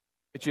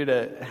I invite you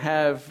to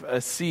have a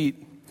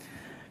seat.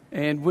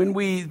 And when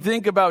we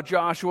think about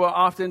Joshua,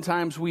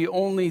 oftentimes we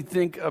only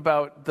think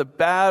about the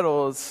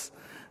battles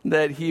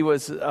that he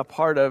was a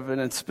part of,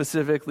 and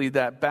specifically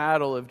that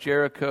battle of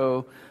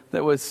Jericho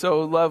that was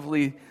so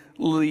lovely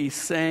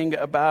sang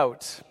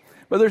about.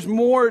 But there's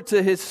more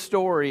to his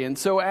story. And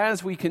so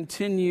as we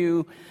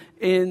continue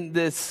in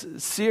this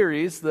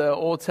series, the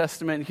Old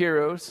Testament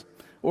heroes,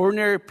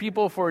 ordinary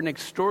people for an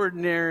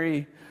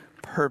extraordinary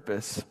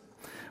purpose,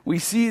 we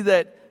see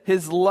that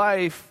his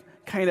life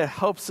kind of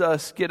helps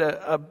us get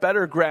a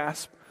better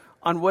grasp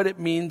on what it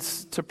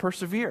means to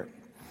persevere.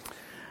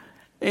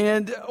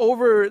 And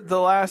over the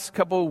last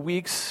couple of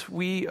weeks,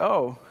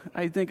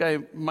 I think I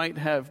might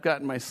have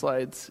gotten my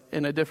slides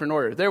in a different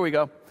order. There we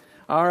go.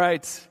 All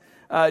right,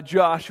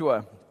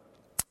 Joshua.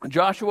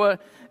 Joshua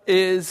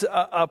is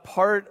a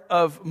part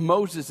of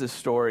Moses'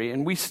 story.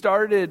 And we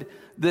started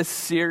this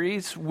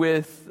series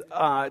with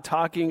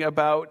talking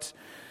about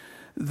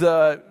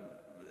the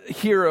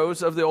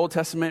heroes of the Old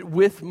Testament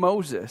with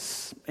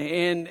Moses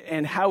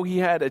and how he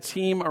had a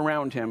team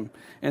around him.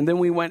 And then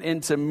we went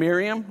into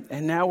Miriam,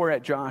 and now we're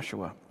at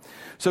Joshua.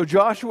 So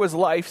Joshua's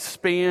life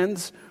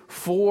spans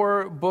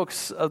 4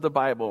 books of the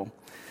Bible.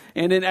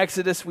 And in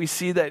Exodus, we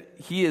see that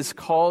he is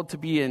called to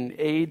be an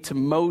aid to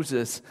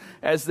Moses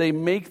as they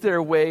make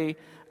their way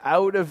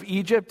out of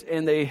Egypt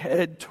and they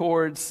head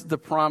towards the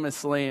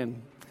promised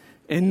land.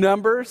 In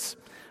Numbers,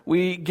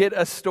 we get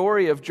a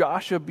story of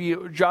Joshua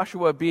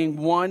being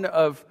one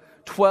of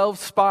 12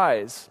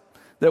 spies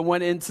that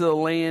went into the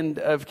land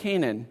of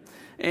Canaan.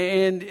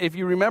 And if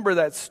you remember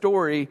that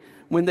story,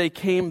 when they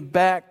came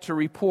back to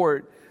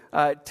report,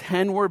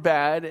 10 were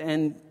bad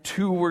and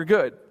 2 were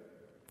good.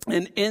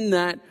 And in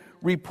that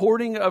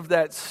reporting of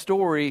that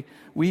story,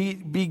 we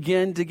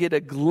begin to get a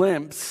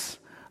glimpse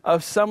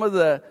of some of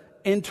the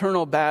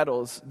internal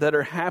battles that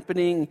are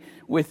happening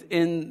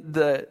within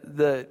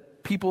the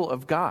people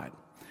of God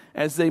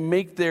as they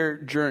make their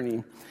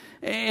journey.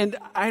 And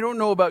I don't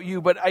know about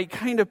you, but I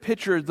kind of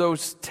picture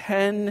those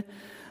 10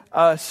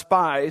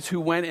 spies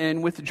who went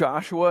in with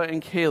Joshua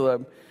and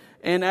Caleb.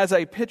 And as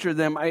I picture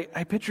them, I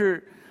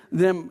picture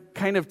them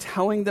kind of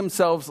telling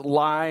themselves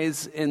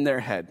lies in their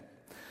head.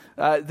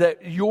 That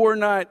you're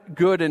not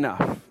good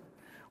enough.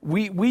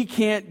 We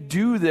can't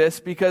do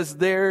this because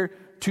they're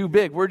too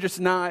big. We're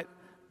just not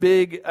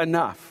big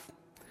enough.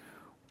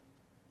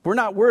 We're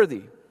not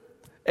worthy.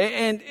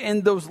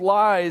 And those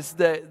lies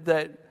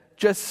that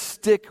just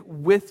stick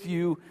with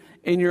you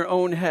in your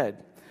own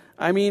head.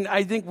 I mean,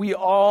 I think we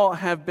all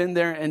have been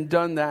there and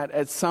done that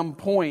at some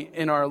point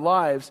in our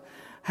lives,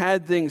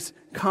 had things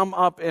come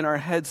up in our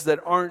heads that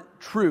aren't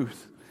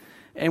truth.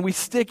 And we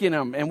stick in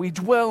them and we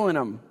dwell in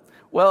them.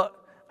 Well,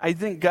 I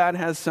think God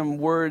has some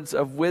words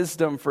of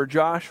wisdom for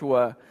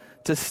Joshua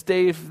to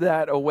stave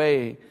that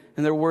away,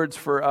 and they're words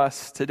for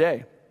us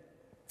today.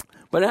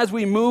 But as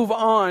we move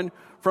on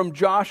from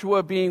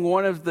Joshua being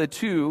one of the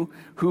 2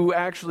 who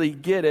actually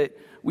get it,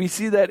 we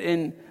see that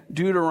in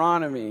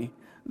Deuteronomy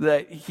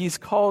that he's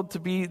called to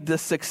be the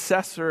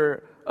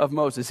successor of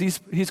Moses.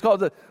 He's called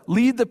to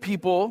lead the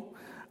people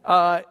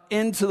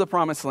into the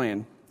promised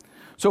land.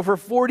 So for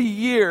 40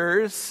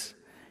 years,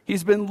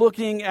 he's been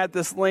looking at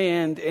this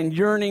land and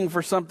yearning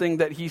for something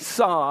that he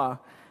saw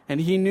and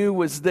he knew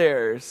was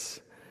theirs.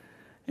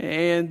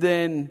 And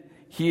then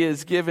he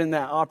is given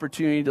that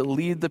opportunity to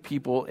lead the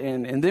people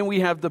in. And then we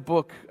have the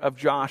book of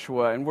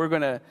Joshua, and we're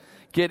going to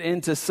get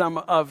into some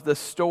of the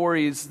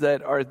stories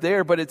that are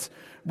there. But it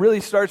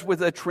really starts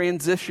with a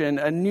transition,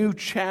 a new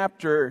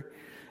chapter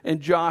in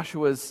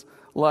Joshua's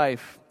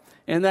life.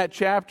 And that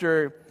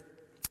chapter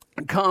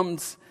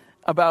comes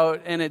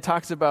about, and it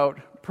talks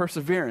about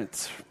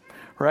perseverance,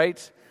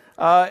 right?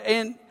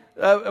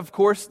 Of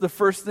course, the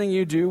first thing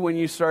you do when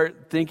you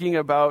start thinking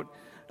about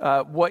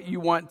what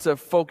you want to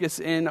focus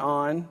in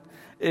on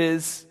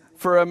is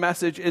for a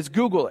message is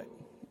Google it,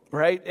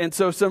 right? And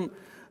so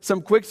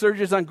some quick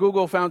searches on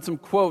Google found some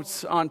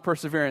quotes on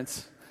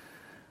perseverance.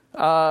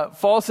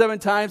 Fall 7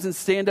 times and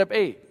stand up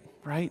 8,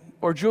 right?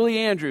 Or Julie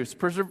Andrews,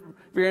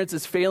 perseverance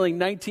is failing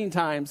 19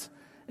 times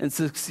and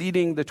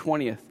succeeding the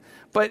 20th.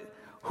 But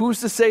who's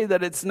to say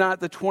that it's not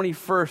the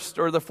 21st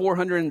or the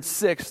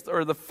 406th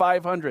or the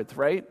 500th,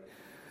 right?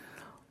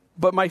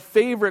 But my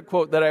favorite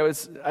quote that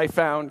I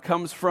found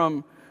comes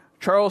from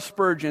Charles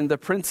Spurgeon, the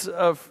Prince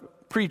of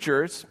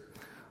Preachers.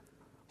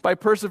 By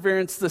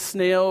perseverance, the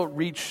snail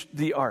reached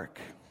the ark.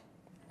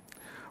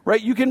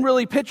 Right? You can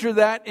really picture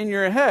that in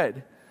your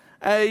head.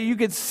 You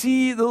could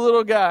see the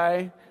little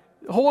guy.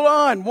 Hold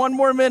on, 1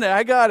 more minute.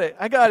 I got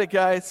it,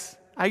 guys.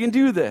 I can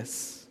do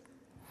this.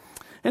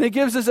 And it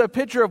gives us a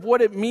picture of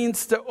what it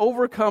means to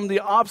overcome the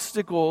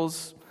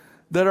obstacles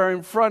that are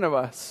in front of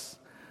us,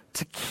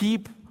 to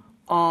keep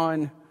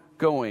on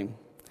going.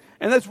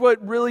 And that's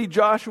what really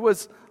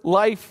Joshua's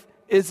life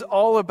is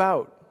all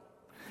about.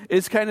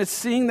 It's kind of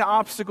seeing the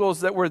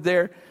obstacles that were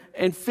there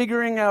and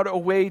figuring out a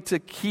way to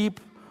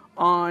keep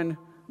on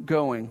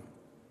going.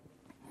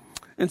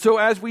 And so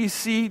as we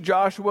see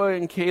Joshua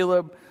and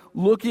Caleb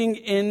looking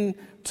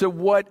into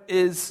what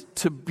is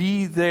to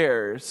be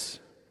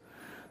theirs,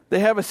 They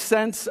have a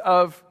sense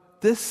of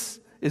this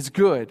is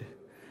good.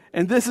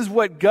 And this is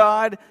what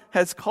God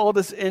has called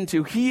us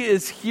into. He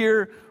is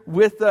here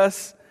with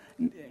us,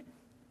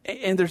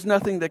 and there's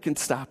nothing that can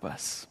stop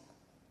us.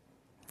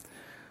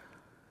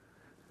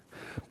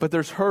 But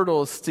there's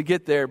hurdles to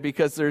get there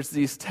because there's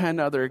these 10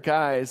 other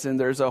guys, and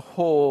there's a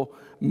whole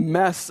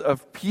mess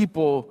of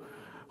people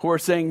who are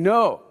saying,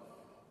 no,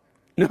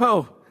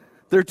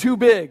 they're too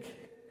big.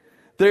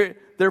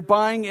 They're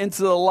buying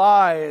into the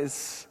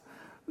lies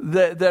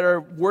that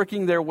are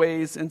working their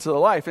ways into the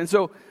life. And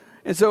so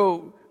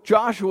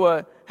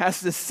Joshua has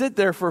to sit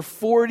there for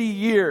 40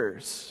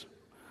 years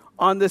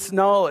on this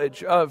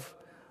knowledge of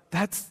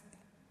that's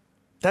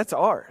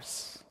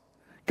ours.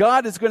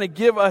 God is going to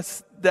give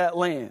us that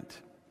land.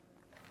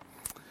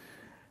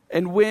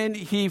 And when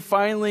he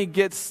finally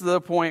gets to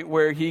the point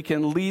where he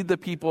can lead the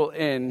people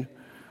in,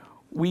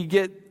 we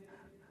get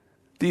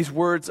these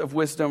words of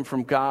wisdom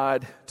from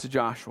God to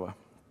Joshua.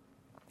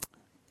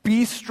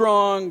 Be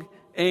strong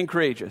and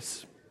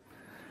courageous.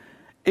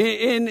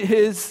 In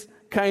his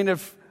kind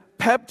of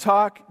pep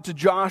talk to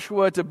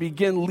Joshua to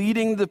begin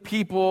leading the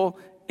people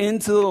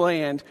into the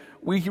land,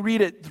 we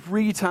read it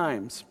 3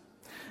 times.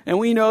 And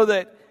we know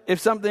that if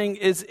something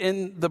is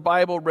in the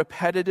Bible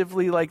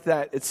repetitively like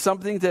that, it's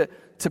something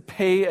to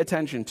pay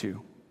attention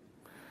to.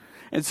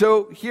 And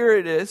so here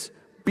it is,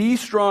 be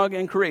strong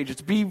and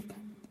courageous. Be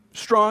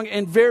strong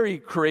and very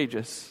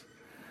courageous.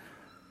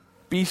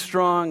 Be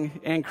strong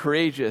and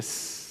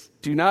courageous.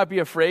 Do not be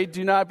afraid.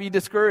 Do not be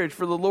discouraged,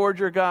 for the Lord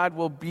your God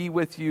will be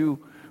with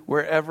you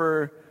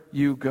wherever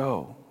you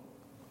go.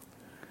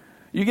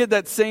 You get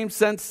that same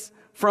sense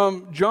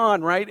from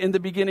John, right? In the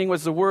beginning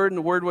was the Word, and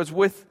the Word was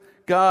with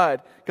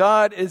God.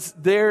 God is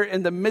there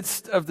in the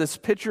midst of this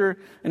picture,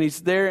 and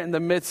he's there in the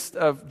midst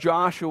of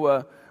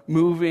Joshua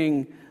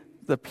moving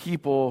the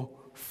people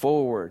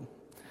forward.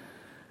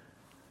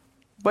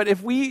 But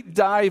if we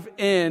dive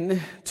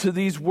in to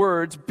these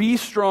words, be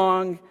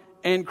strong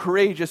and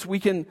courageous, we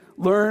can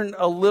learn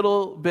a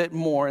little bit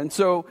more. And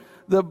so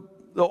the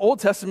Old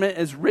Testament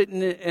is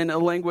written in a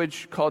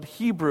language called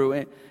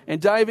Hebrew.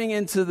 And diving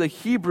into the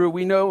Hebrew,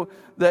 we know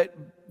that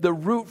the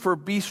root for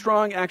be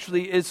strong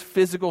actually is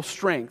physical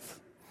strength.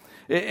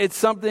 It's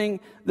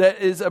something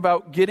that is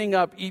about getting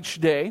up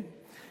each day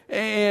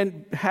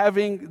and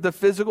having the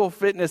physical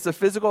fitness, the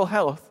physical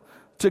health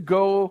to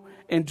go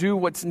and do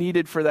what's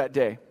needed for that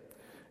day.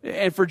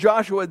 And for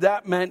Joshua,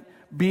 that meant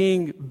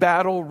being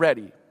battle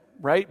ready,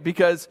 right?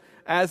 Because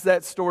as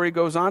that story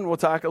goes on, we'll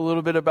talk a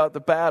little bit about the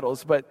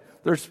battles, but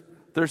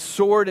there's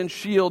sword and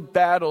shield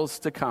battles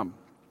to come.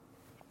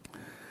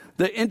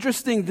 The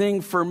interesting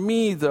thing for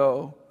me,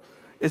 though,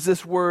 is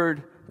this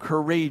word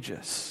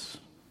courageous.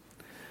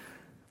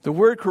 The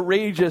word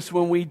courageous,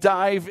 when we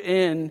dive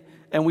in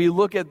and we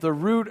look at the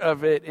root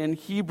of it in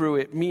Hebrew,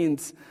 it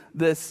means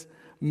this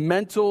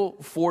mental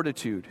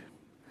fortitude,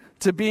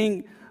 to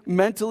being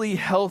mentally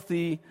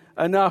healthy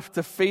enough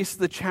to face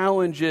the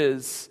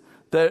challenges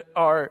that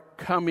are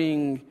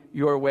coming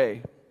your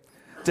way,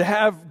 to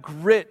have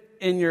grit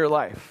in your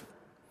life.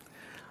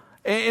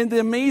 And the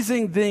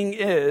amazing thing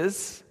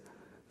is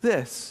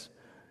this: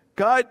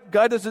 God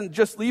doesn't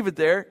just leave it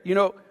there.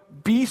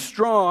 Be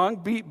strong,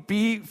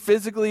 be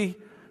physically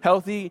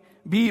healthy,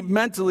 be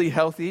mentally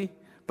healthy.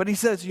 But he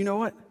says, you know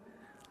what?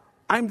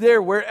 I'm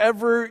there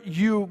wherever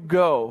you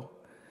go.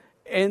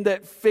 And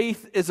that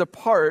faith is a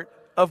part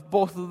of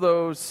both of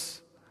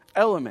those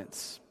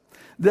elements.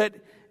 That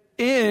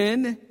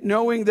in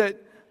knowing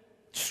that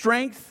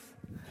strength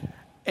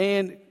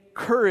and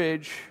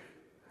courage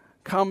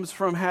comes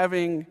from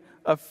having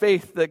a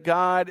faith that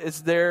God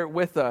is there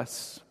with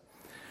us.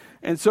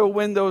 And so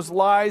when those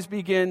lies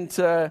begin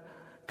to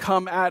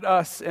come at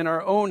us in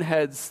our own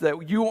heads,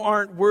 that you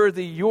aren't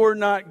worthy, you're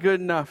not good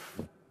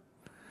enough,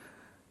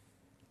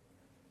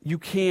 you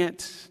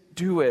can't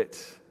do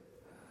it,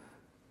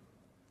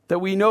 that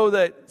we know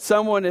that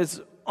someone is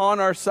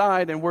on our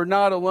side and we're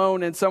not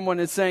alone, and someone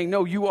is saying,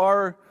 no, you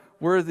are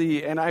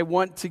worthy, and I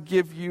want to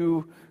give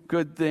you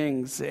good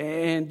things,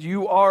 and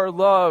you are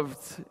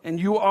loved, and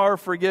you are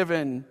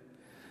forgiven,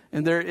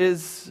 and there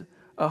is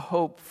a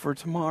hope for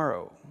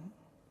tomorrow.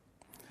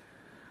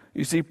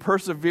 You see,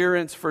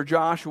 perseverance for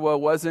Joshua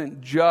wasn't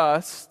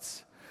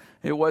just,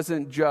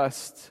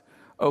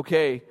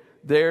 okay,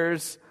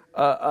 there's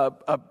a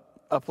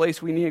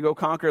place we need to go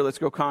conquer, let's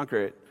go conquer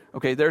it.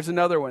 Okay, there's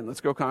another one, let's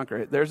go conquer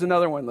it. There's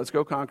another one, let's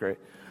go conquer it.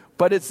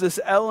 But it's this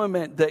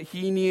element that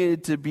he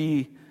needed to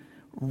be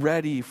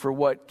ready for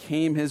what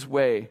came his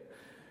way.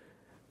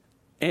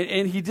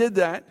 And he did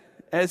that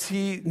as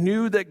he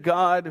knew that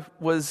God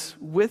was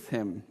with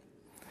him.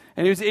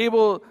 And he was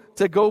able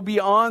to go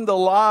beyond the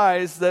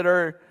lies that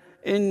are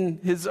in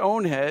his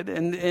own head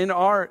and in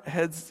our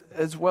heads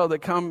as well that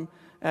come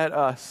at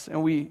us.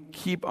 And we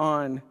keep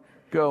on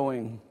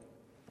going.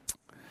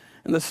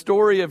 And the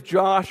story of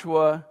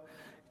Joshua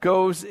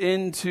goes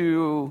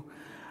into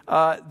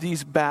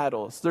these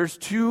battles. There's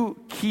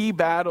 2 key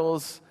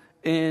battles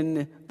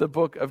in the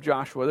book of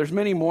Joshua. There's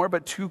many more,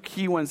 but 2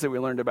 key ones that we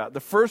learned about. The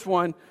first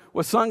one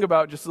was sung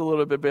about just a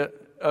little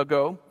bit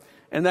ago,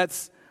 and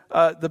that's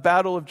the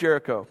Battle of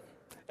Jericho.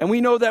 And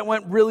we know that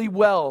went really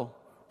well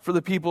for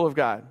the people of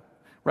God,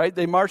 right?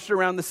 They marched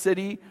around the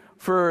city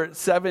for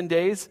 7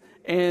 days,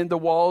 and the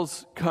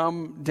walls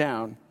come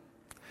down.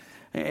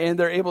 And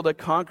they're able to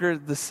conquer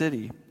the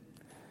city.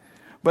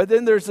 But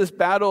then there's this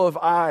battle of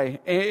Ai.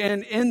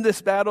 And in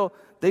this battle,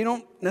 they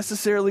don't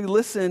necessarily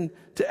listen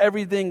to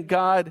everything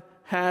God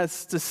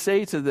has to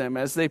say to them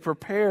as they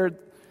prepared.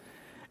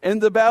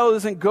 And the battle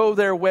doesn't go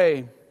their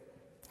way.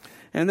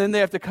 And then they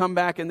have to come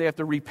back and they have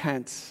to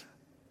repent.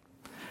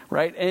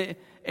 Right?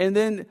 And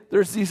then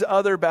there's these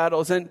other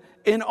battles. And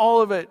in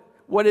all of it,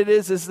 what it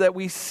is that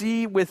we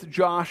see with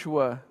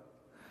Joshua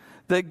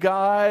that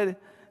God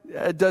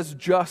does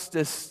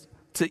justice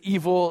to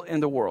evil in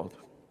the world.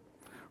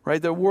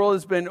 Right? The world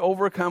has been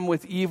overcome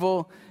with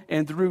evil,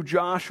 and through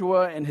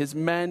Joshua and his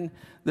men,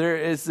 there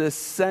is this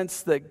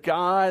sense that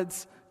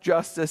God's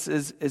justice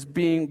is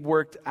being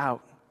worked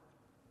out.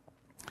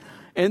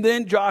 And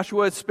then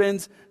Joshua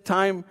spends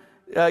time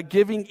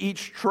giving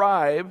each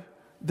tribe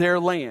their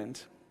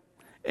land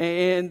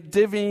and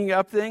divvying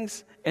up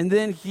things, and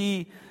then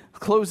he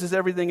closes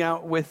everything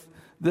out with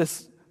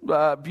this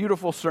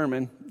beautiful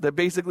sermon that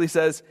basically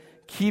says,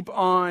 keep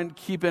on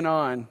keeping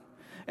on,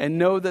 and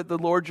know that the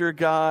Lord your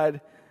God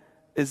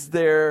is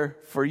there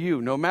for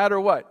you, no matter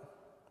what,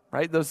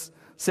 right? Those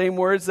same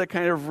words that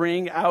kind of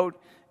ring out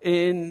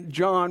in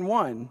John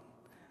 1.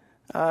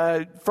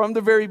 From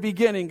the very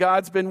beginning,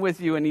 God's been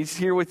with you, and he's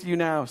here with you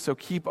now, so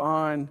keep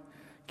on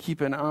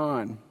keeping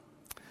on.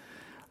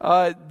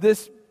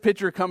 This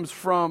picture comes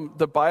from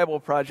the Bible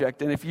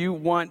Project, and if you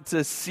want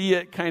to see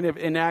it kind of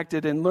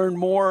enacted and learn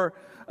more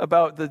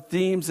about the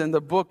themes in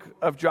the book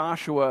of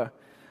Joshua,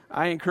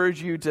 I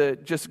encourage you to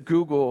just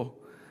Google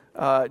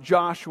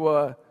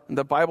Joshua and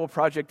the Bible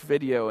Project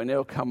video, and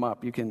it'll come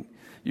up. You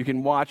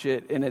can watch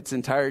it in its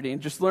entirety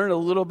and just learn a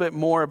little bit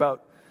more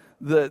about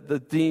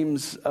the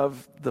themes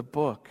of the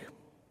book.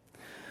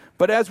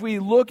 But as we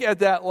look at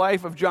that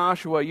life of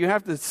Joshua, you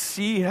have to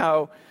see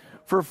how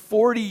for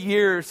 40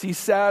 years he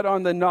sat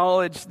on the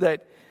knowledge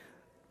that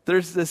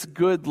there's this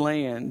good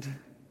land.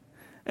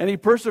 And he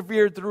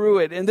persevered through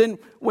it. And then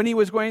when he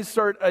was going to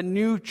start a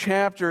new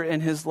chapter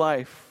in his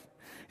life,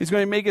 he's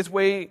going to make his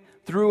way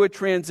through a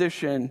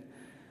transition.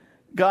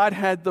 God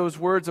had those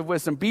words of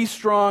wisdom. Be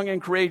strong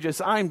and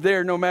courageous. I'm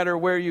there no matter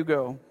where you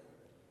go.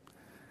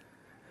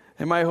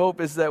 And my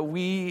hope is that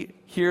we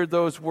hear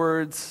those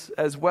words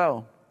as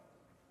well.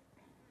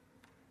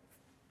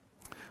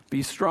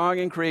 Be strong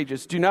and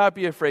courageous. Do not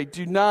be afraid.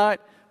 Do not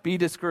be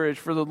discouraged,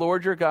 for the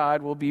Lord your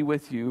God will be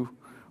with you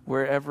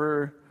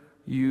wherever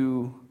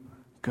you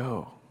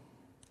go.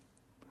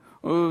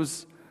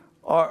 Those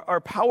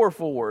are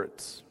powerful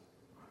words,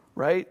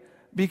 right?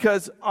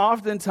 Because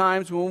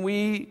oftentimes when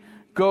we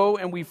go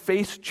and we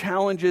face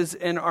challenges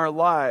in our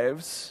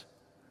lives,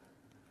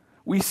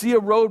 we see a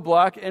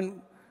roadblock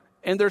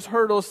and there's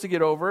hurdles to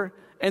get over,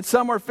 and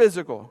some are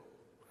physical,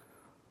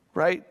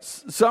 right?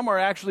 Some are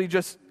actually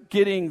just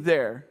getting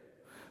there.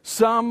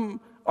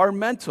 Some are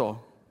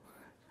mental.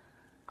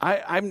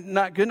 I'm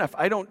not good enough.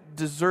 I don't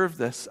deserve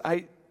this.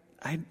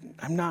 I'm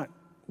not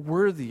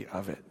worthy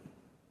of it.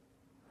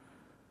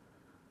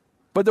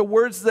 But the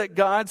words that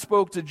God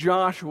spoke to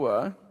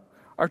Joshua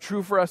are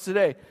true for us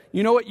today.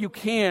 You know what? You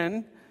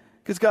can,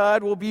 because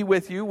God will be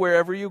with you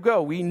wherever you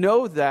go. We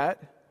know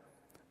that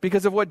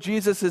because of what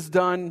Jesus has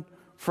done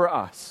for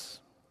us.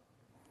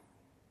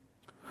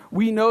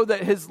 We know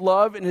that his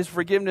love and his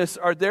forgiveness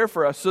are there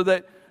for us, so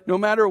that no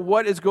matter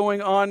what is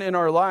going on in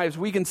our lives,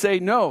 we can say,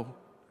 no,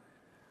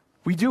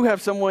 we do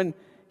have someone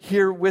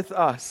here with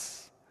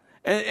us.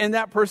 And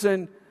that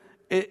person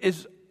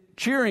is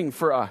cheering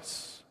for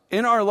us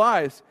in our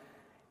lives.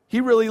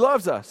 He really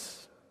loves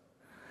us.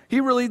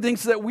 He really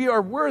thinks that we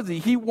are worthy.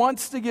 He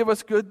wants to give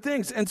us good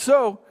things. And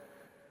so,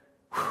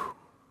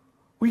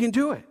 we can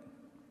do it.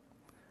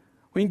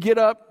 We can get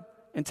up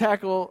and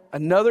tackle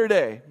another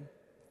day,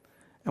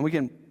 and we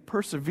can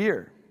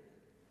persevere.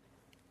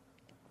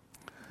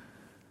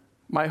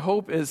 My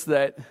hope is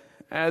that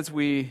as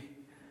we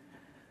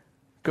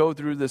go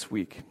through this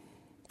week,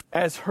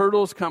 as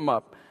hurdles come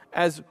up,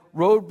 as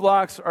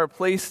roadblocks are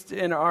placed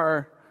in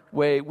our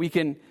way, we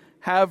can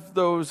have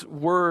those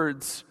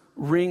words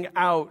ring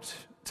out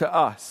to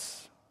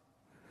us.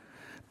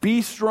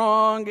 Be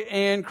strong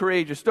and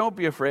courageous. Don't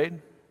be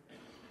afraid.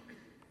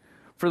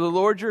 For the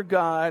Lord your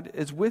God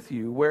is with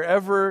you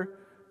wherever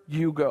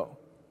you go.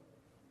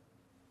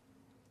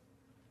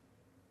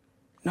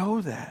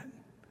 Know that.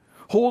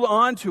 Hold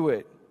on to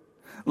it.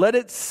 Let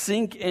it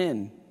sink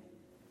in.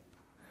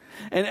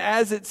 And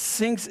as it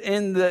sinks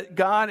in that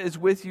God is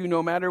with you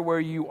no matter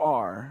where you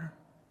are,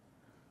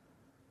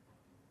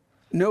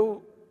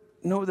 know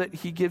that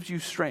he gives you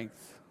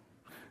strength.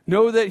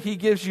 Know that he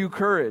gives you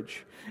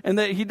courage. And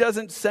that he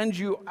doesn't send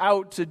you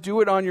out to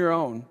do it on your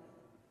own.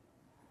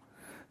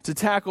 To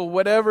tackle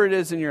whatever it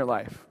is in your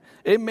life.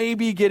 It may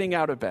be getting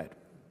out of bed.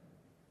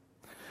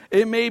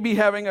 It may be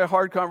having a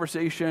hard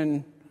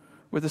conversation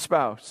with a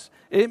spouse.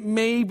 It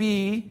may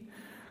be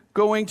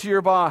going to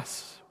your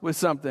boss with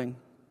something.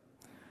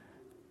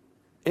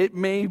 It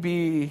may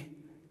be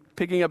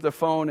picking up the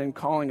phone and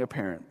calling a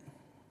parent.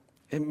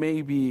 It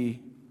may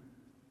be,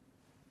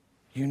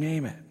 you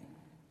name it.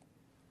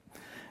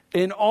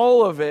 In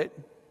all of it,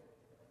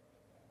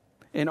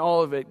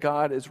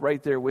 God is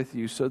right there with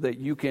you so that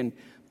you can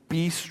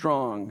be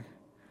strong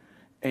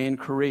and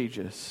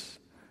courageous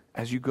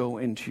as you go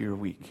into your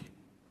week.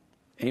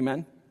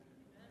 Amen?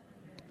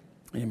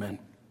 Amen.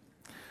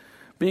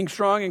 Being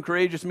strong and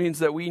courageous means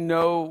that we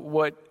know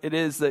what it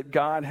is that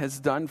God has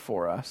done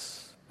for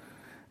us.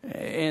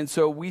 And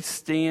so we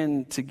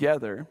stand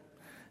together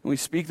and we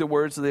speak the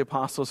words of the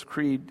Apostles'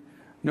 Creed,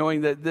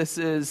 knowing that this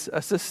is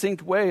a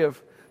succinct way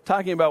of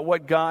talking about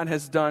what God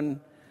has done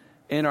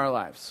in our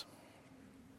lives.